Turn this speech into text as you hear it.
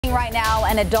Breaking right now,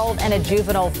 an adult and a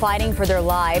juvenile fighting for their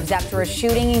lives after a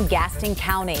shooting in Gaston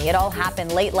County. It all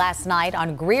happened late last night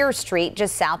on Grier Street,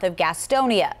 just south of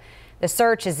Gastonia. The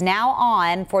search is now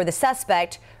on for the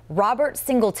suspect, Robert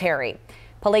Singletary.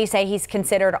 Police say he's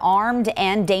considered armed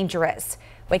and dangerous.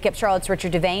 Wake Up Charlotte's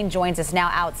Richard Devane joins us now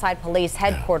outside police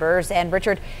headquarters. And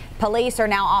Richard, police are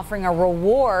now offering a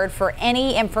reward for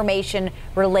any information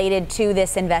related to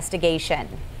this investigation.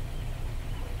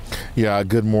 Yeah,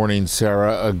 good morning,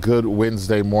 Sarah. A good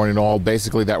Wednesday morning all.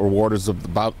 Basically, that reward is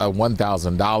about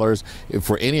 $1,000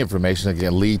 for any information that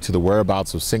can lead to the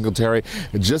whereabouts of Singletary.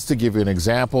 Just to give you an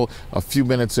example, a few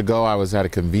minutes ago, I was at a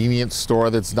convenience store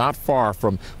that's not far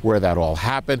from where that all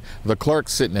happened. The clerk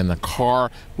sitting in the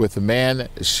car with a man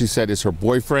she said is her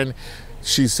boyfriend.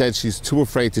 She said she's too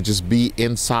afraid to just be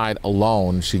inside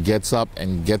alone. She gets up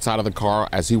and gets out of the car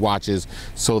as he watches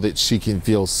so that she can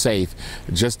feel safe.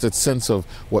 Just a sense of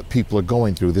what people are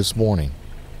going through this morning.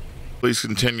 Police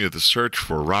continue the search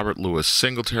for Robert Louis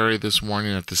Singletary this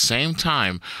morning, at the same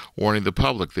time warning the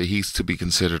public that he's to be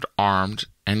considered armed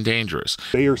and dangerous.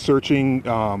 They are searching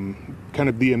kind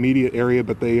of the immediate area,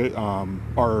 but they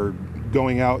are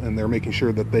going out and they're making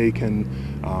sure that they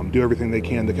can do everything they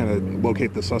can to kind of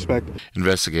locate the suspect.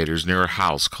 Investigators near a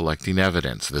house collecting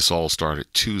evidence. This all started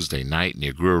Tuesday night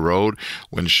near Grier Road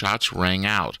when shots rang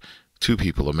out. Two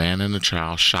people, a man and a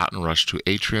child, shot and rushed to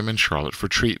Atrium in Charlotte for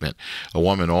treatment. A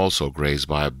woman also grazed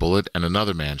by a bullet, and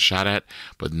another man shot at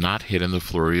but not hit in the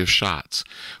flurry of shots.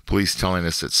 Police telling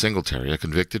us that Singletary, a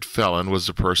convicted felon, was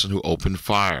the person who opened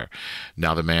fire.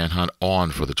 Now the manhunt on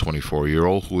for the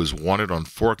 24-year-old, who is wanted on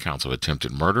 4 counts of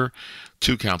attempted murder,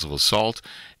 2 counts of assault,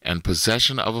 and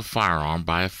possession of a firearm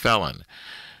by a felon.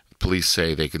 Police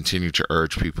say they continue to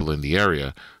urge people in the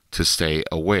area to stay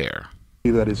aware.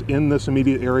 That is in this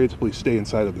immediate area to please stay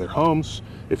inside of their homes.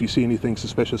 If you see anything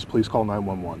suspicious, please call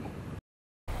 911.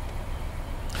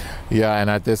 Yeah, and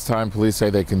at this time, police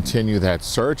say they continue that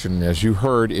search. And as you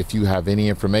heard, if you have any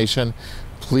information,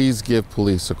 please give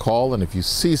police a call. And if you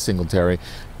see Singletary,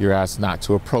 you're asked not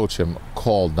to approach him.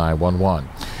 Call 911.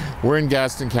 We're in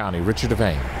Gaston County. Richard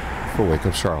Devane for Wake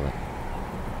Up Charlotte.